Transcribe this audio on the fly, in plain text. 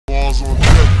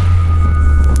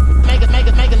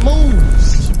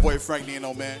Frank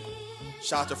Nino, man.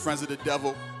 Shout out to Friends of the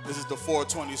Devil. This is the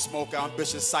 420 Smokeout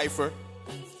Ambitious Cypher.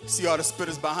 See all the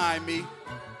spitters behind me.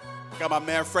 Got my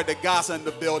man Fred the Godson in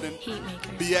the building.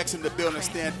 BX in the building,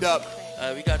 stand up.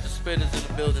 We got the spitters in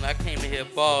the building. I came in here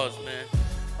bars, man.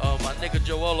 My nigga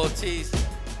Joel Ortiz,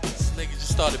 this nigga just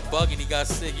started bugging. He got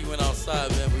sick. He went outside,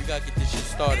 man. But we gotta get this shit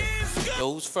started.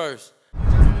 Yo, who's first?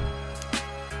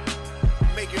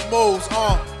 Making moves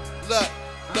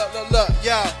look,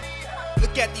 yo.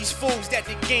 Look at these fools that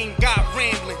the game got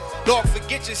rambling. Dog,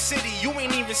 forget your city, you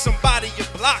ain't even somebody your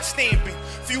block stamping.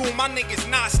 Few of my niggas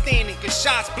not standing, cause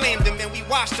shots blame them. And we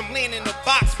watched them land in the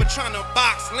box for trying to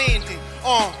box landing.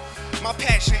 My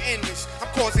passion endless, I'm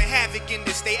causing havoc in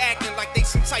this. They acting like they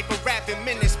some type of rapping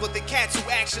menace, but the cats who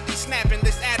actually snapping,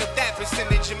 let's add up that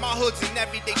percentage. In my hood's an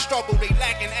everyday struggle, they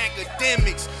lacking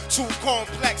academics. Too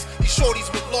complex, these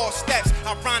shorties with lost steps.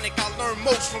 Ironic, I learn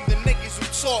most from the niggas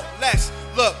who talk less.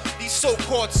 Look, these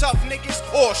so-called tough niggas,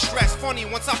 all stress. Funny,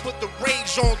 once I put the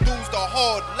rage on dudes, the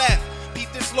hard left.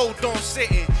 Beat this low don't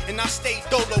sitting, and I stay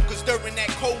dolo, cause during that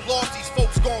cold loss, these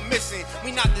folks gone missing.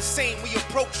 We not the same, we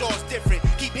approach ours different.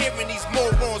 Keep hearing these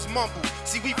morons mumble.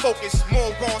 See, we focus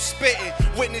more on spitting.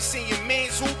 Witnessing your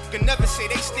mans who can never say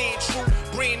they stand true.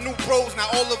 Brand new bros, now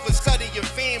all of a sudden your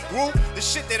fan grew. The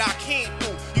shit that I can't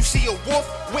do. You see a wolf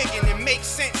wigging, it makes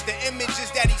sense. The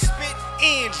images that he spit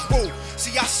and drew.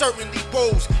 See, I certainly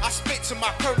rose. I spit till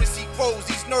my currency grows.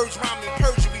 These nerds rhyming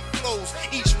perjury flows.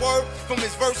 Each word from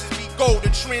his verses be gold. The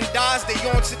trend dies, they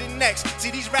on to the next. See,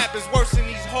 these rappers worse than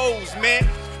these hoes, man.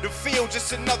 The field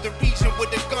just another region where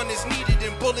the gun is needed,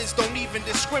 and bullets don't even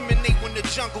discriminate when the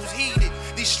jungle's heated.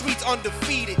 These streets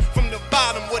undefeated. From the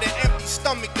bottom with an empty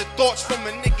stomach, the thoughts from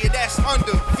a nigga that's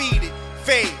undefeated.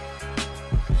 Fade.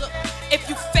 Look, if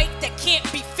you fake, that can't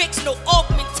be fixed, no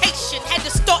augmentation. Had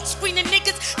to start screening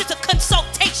niggas, it's a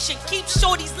consultation. Keep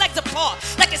shorty's legs apart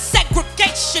like a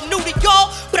segregation. New to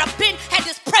y'all, but I've been had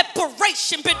this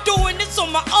preparation. Been doing this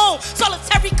on my own,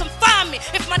 solitary confinement.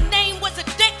 If my name was a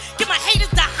dick, give my haters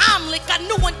the Heimlich. I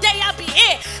knew one day I'd be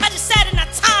here, I just sat and I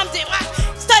timed it.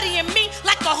 Studying me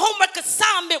like a homework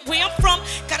assignment. Where I'm from,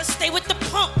 gotta stay with the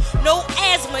pump. No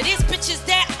asthma, there's bitches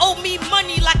that owe me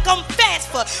money like I'm fast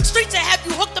for. Streets that have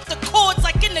you hooked up the cords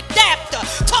like an adapter.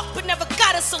 Talk but never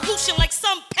got a solution like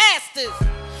some pastors.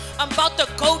 I'm about to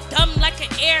go dumb like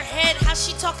an airhead. How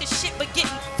she talking shit but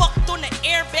getting fucked on the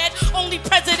airbed? Only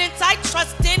presidents I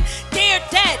trust in, they're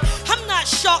dead. I'm not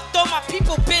shocked though, my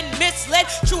people been misled.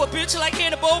 True a bitch like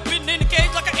Hannibal, been in the cage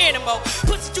like an animal.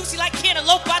 Pussy juicy like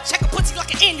cantaloupe, I check a pussy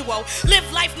like an annual.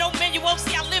 Live life no manual,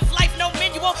 see I live life no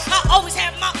manual. I always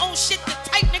have my own shit, the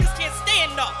type niggas can't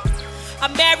stand up. I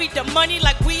married the money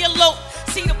like we elope.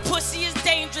 See the pussy is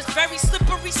dangerous, very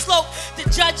slippery slope. The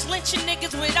judge lynching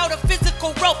niggas without a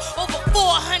physical rope. Over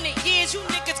 400 years, you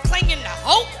niggas clinging to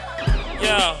hope.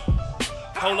 Yo,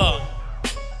 hold up.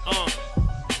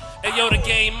 Hey yo, the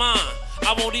game mine.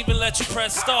 I won't even let you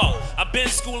press start. I've been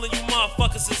schooling you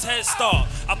motherfuckers since Head Start.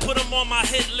 I put them on my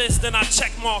hit list and I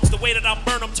check marks. The way that I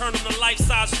burn them, turn them to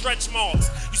life-size stretch marks.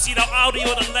 You see the Audi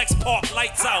or the Lex Park,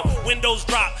 lights out, windows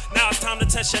drop. Now it's time to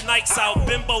test your nights out.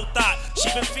 Bimbo thought, she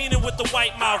been fiending with the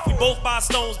white mouth. We both buy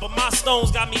stones, but my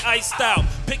stones got me iced out.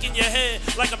 Picking your head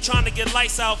like I'm trying to get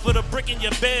lights out. For the brick in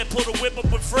your bed, pull the whip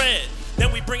up with Fred.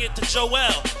 Then we bring it to Joel.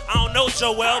 I don't know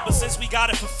Joel, but since we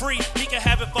got it for free, he can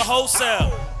have it for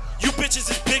wholesale. You bitches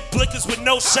is big blickers with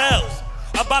no shells.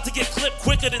 About to get clipped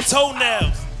quicker than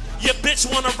toenails. Your bitch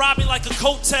wanna rob me like a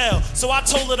coattail, so I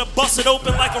told her to bust it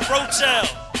open like a roachelle.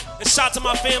 And shot to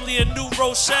my family in New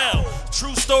Rochelle.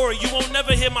 True story, you won't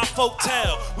never hear my folk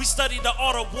tell. We studied the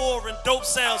art of war and dope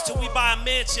sales till we buy a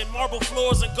mansion, marble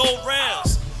floors and gold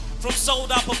rails. From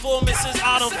sold out performances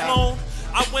I done flown.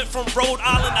 I went from Rhode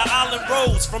Island to Island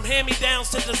Roads, from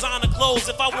hand-me-downs to designer clothes.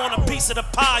 If I want a piece of the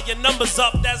pie, your number's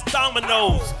up, that's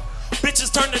dominoes.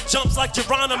 Bitches turn to jumps like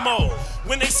Geronimo.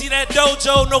 When they see that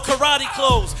dojo, no karate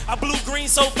clothes. I blew green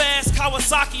so fast,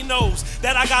 Kawasaki knows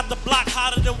that I got the block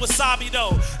hotter than wasabi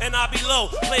though. And I be low,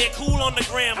 play it cool on the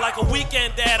gram like a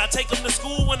weekend dad. I take them to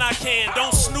school when I can,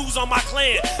 don't snooze on my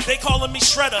clan. They calling me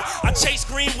Shredder, I chase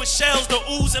green with shells, the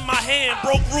ooze in my hand.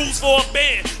 Broke rules for a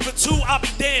band, for two I'll be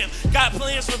damned. Got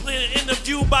plans for playing an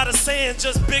interview by the sand,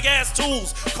 just big ass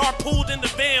tools. Carpooled in the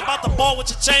van, about to ball with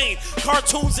your chain.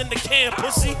 Cartoons in the can,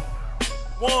 pussy.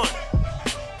 One.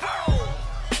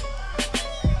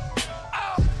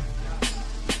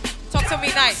 Talk to me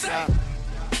nice.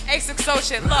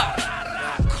 A6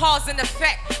 look. Cause and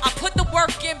effect. I put the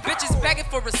work in, bitches begging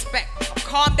for respect. I'm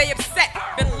calm, they upset.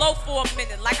 Been low for a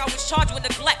minute, like I was charged with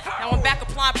neglect. Now I'm back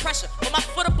applying pressure, put my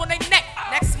foot up on their neck.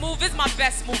 Next move is my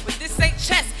best move, but this ain't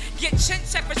chess. Get chin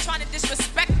check for trying to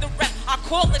disrespect the rep. I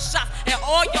call the shots, and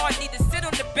all y'all need to sit on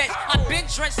the bench. I've been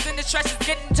drenched in the trenches,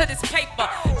 getting to this paper.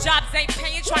 Jobs ain't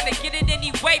paying, trying to get it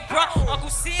anyway, bruh. Uncle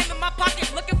Sam in my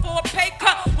pocket, looking for a pay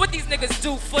cut. What these niggas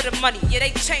do for the money? Yeah, they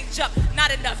change up.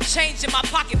 Not enough change in my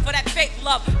pocket for that fake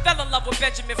love. Fell in love with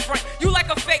Benjamin Frank. You like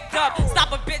a fake dub.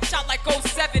 Stop a bitch out like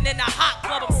 07 in a hot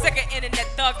club. I'm sick of internet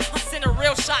thugs. I'm sending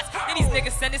real shots, and these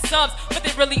niggas sending subs, but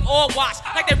they really all wash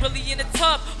like they really in the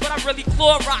tub. But I really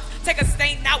claw rock. Take a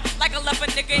stain out like I left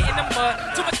a nigga in the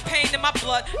mud. Too much pain in my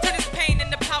blood. Turn this pain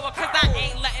into power, cause I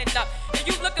ain't letting up. And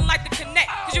you looking like the connect,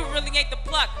 cause you really ain't the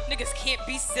plug. Niggas can't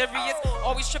be serious.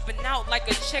 Always tripping out like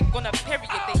a chick on a period.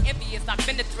 They envious, I've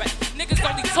been a threat. Niggas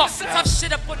only talk tough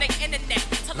shit up on the internet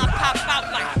till I pop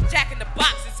out like Jack in the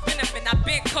Box. It's been a minute, I've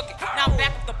been cooking. Now I'm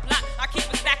back up the block. I keep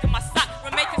a stack in my sock.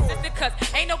 Remain consistent, cause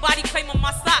ain't nobody claiming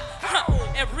my sock.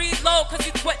 And reload, cause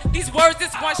these words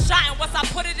is one shot. And once I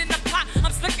put it in the pot,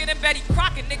 I'm slicker than Betty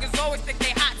Crocker. Niggas always think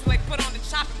they hot till they put on the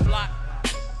chopping block.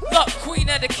 Look, queen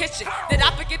of the kitchen. Did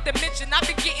I forget to mention? I've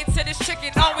been getting to this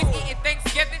chicken, always eating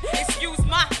Thanksgiving. Excuse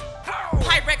my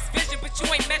Pyrex vision, but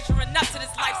you ain't measuring up to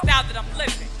this lifestyle that I'm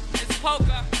living. It's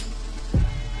poker.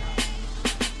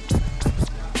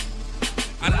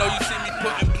 I know you see me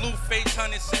putting blue face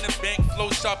hundreds in the bank, flow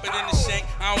sharper than the shank.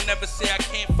 I don't never say I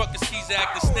can't fuck a skis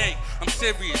act the stank. I'm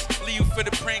serious, leave you for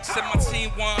the prank, set my team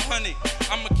 100.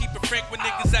 I'ma keep it frank with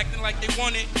niggas acting like they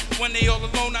want it. When they all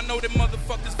alone, I know that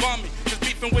motherfuckers vomit. Cause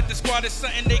beefing with the squad is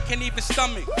something they can't even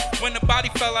stomach. When the body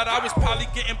fell out, I was probably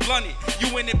getting blunted.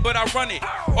 You in it, but I run it.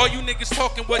 All you niggas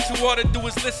talking, what you ought to do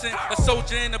is listen. A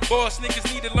soldier and a boss,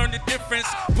 niggas need to learn the difference.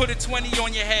 Put a 20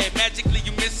 on your head, magically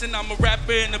you missing. I'm a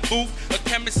rapper in the booth, a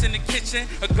chemist in the kitchen,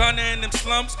 a gunner in them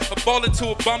slums, a baller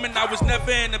to a bum, and I was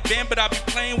never in a band, but I be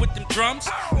playing with them drums.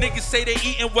 Niggas say they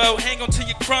eating well, hang on to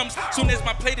your crumbs. Soon as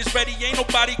my plate is ready, ain't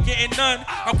nobody getting none.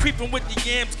 I'm creeping with the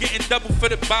yams, getting double for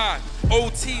the buy.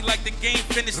 OT like the game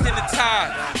finished in the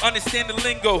tie. Understand the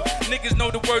lingo, niggas know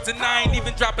the words and I ain't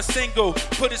even drop a single.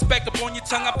 Put it back up on your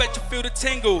tongue, I bet you feel the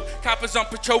tingle. Coppers on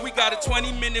patrol, we got a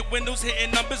 20-minute windows,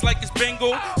 hitting numbers like it's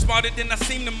bingo. Smarter than I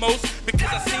seem the most, because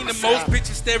I seen the most.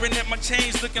 Bitches staring at my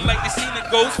chains, looking like they seen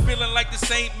a ghost. Feeling like this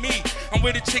ain't me. I'm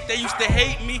with a chick that used to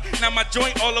hate me. Now my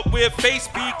joint all up where face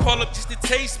be. Call up just to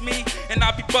taste me, and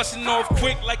I be busting off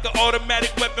quick like an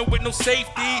automatic weapon with no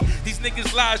safety. These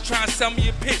niggas lies trying to sell me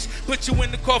a pitch. Put you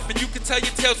in the coffin, you can tell your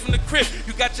tales from the crib.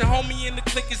 You got your homie in the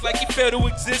clique, it's like he failed to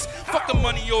exist. Fuck a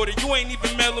money order, you ain't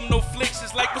even mail him no flicks.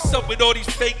 It's like, what's up with all these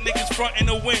fake niggas frontin'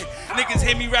 to win? Niggas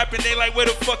hear me rapping, they like, where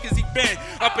the fuck has he been?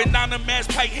 Up and down the Mass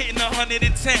Pike, hitting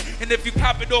 110. And if you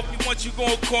cop it off me once, you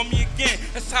gon' call me again.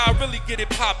 That's how I really get it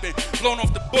poppin'. Blown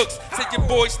off the books, said your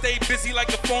boy stay busy like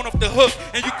a phone off the hook.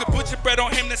 And you can put your bread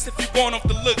on him, that's if you born off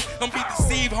the looks. Don't be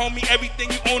deceived, homie,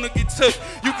 everything you own will get took.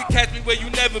 You can catch me where you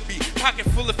never be. Pocket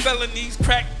full of felonies,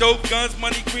 crack, dope, guns,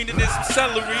 money greener than some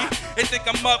celery. They think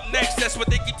I'm up next, that's what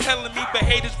they keep telling me. But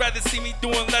haters rather see me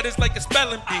doing letters like a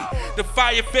spelling bee. The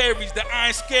fire varies, the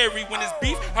iron scary. When it's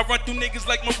beef, I run through niggas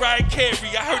like Mariah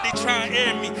Carey. I heard they try and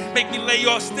air me, make me lay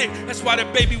off stick. That's why the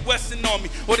baby Weston on me,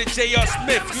 or the J.R.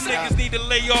 Smith. You niggas need to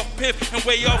lay off piff and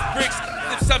weigh off bricks.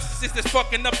 Them substances that's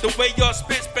fucking up the way y'all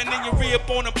spit. Spending your re-up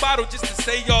on a bottle just to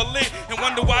say y'all lit. And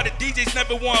wonder why the DJs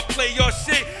never wanna play y'all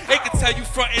shit. They can tell you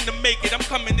frontin' to make it, I'm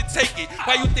coming to take it.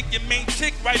 Why you think your main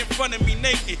chick right in front of me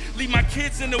naked? Leave my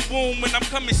kids in the womb when I'm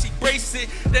coming, she brace it.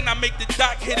 Then I make the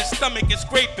doc hit her stomach and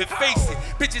scrape it, face it.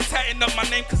 Bitches tatting up my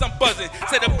name cause I'm buzzing.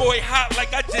 Said a boy hot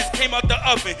like I just came out the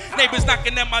oven. Neighbors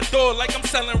knocking at my door like I'm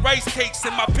selling rice cakes.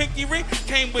 And my pinky ring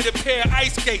came with a pair of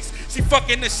ice skates. She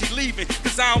fucking and she leaving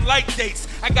cause I don't like dates.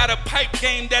 I got a pipe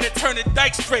game that'll turn the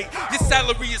dike straight. Your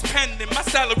salary is pending, my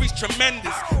salary's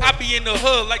tremendous. I be in the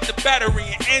hood like the battery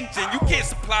and engine. You can't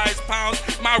supply his pounds,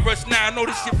 my rush now.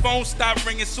 Notice your phone stop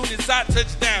ringing soon as I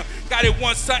touch down. Got it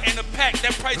one cent in a pack,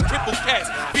 that price triple cats.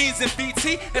 Beans and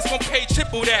BT, that's gonna pay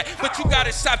triple that. But you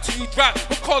gotta shop till you drop,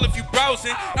 or call if you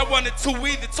browsing. I wanted to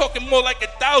either, talking more like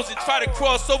 1,000. Try to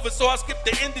cross over so I skip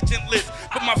the indigent list.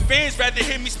 But my fans rather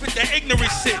hear me spit that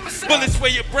ignorant shit. Bullets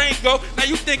where your brain go, now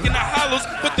you thinking of hollows.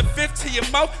 Put the fifth to your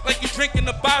mouth like you drinking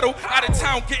a bottle. Out of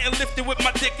town getting lifted with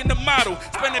my dick in the model.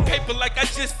 Spending paper like I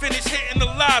just finished hitting the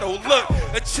lotto. Look,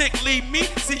 a chick leave me,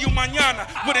 see you mañana.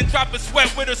 Wouldn't drop a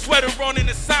sweat with a sweater on in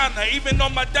the sauna. Even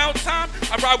on my downtime,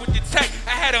 I ride with the tech.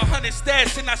 I had 100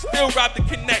 stats and I still robbed the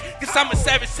connect. Cause I'm a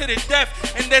savage to the death,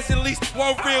 and there's at least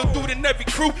one real dude in every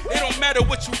crew. It don't matter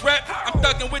what you rap, I'm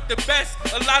thugging with the best.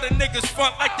 A lot of niggas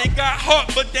front like they got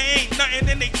heart, but they ain't nothing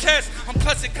in their chest. I'm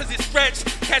cussing cause it's stretch.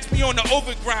 Catch me on the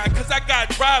overgrind, cause I got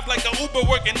drive like an Uber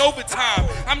working overtime.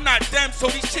 I'm not them, so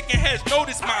these chicken heads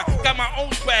notice mine. Got my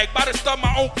own swag, about to start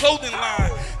my own clothing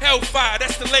line. Hellfire,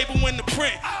 that's the label in the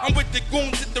print. I'm with the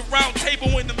goons at the round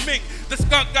table in the mink. The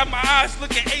skunk got my eyes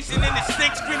looking Asian and it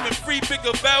stinks. Screaming free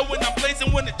bigger bell when I'm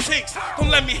blazing with the chinks. Don't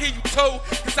let me hear you toe,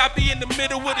 cause I be in the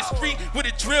middle of the street with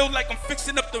a drill like I'm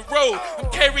fixing up the road. I'm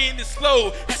carrying it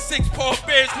slow. And 6 Paul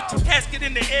Bears with your casket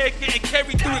in the air getting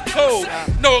carried through the cold.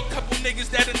 Know a couple niggas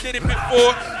that done did it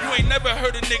before. You ain't never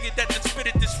heard a nigga that done spit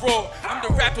it this raw. I'm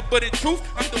the rapper, but in truth,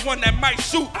 I'm the one that might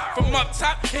shoot. From up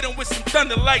top, hit him with some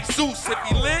thunder like Zeus. If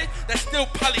he lit, that still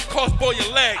probably cost boy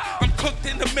your leg. I'm cooked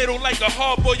in the middle like a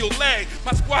hard-boiled leg.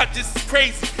 My squad just is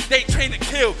crazy. They train to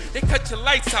kill. They cut your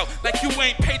lights out like you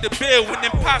ain't paid the bill. When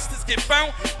imposters get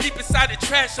found deep inside the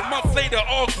trash, a month later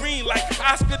all green like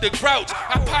Oscar the Grouch.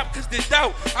 I pop cause there's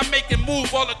doubt. I'm making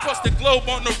moves all across the globe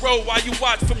on the road while you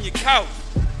watch from your couch.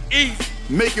 Easy.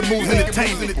 Making moves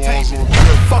entertainment.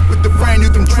 Fuck with the brand you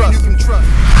can trust.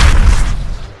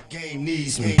 Game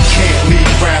needs me. Can't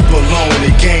leave rap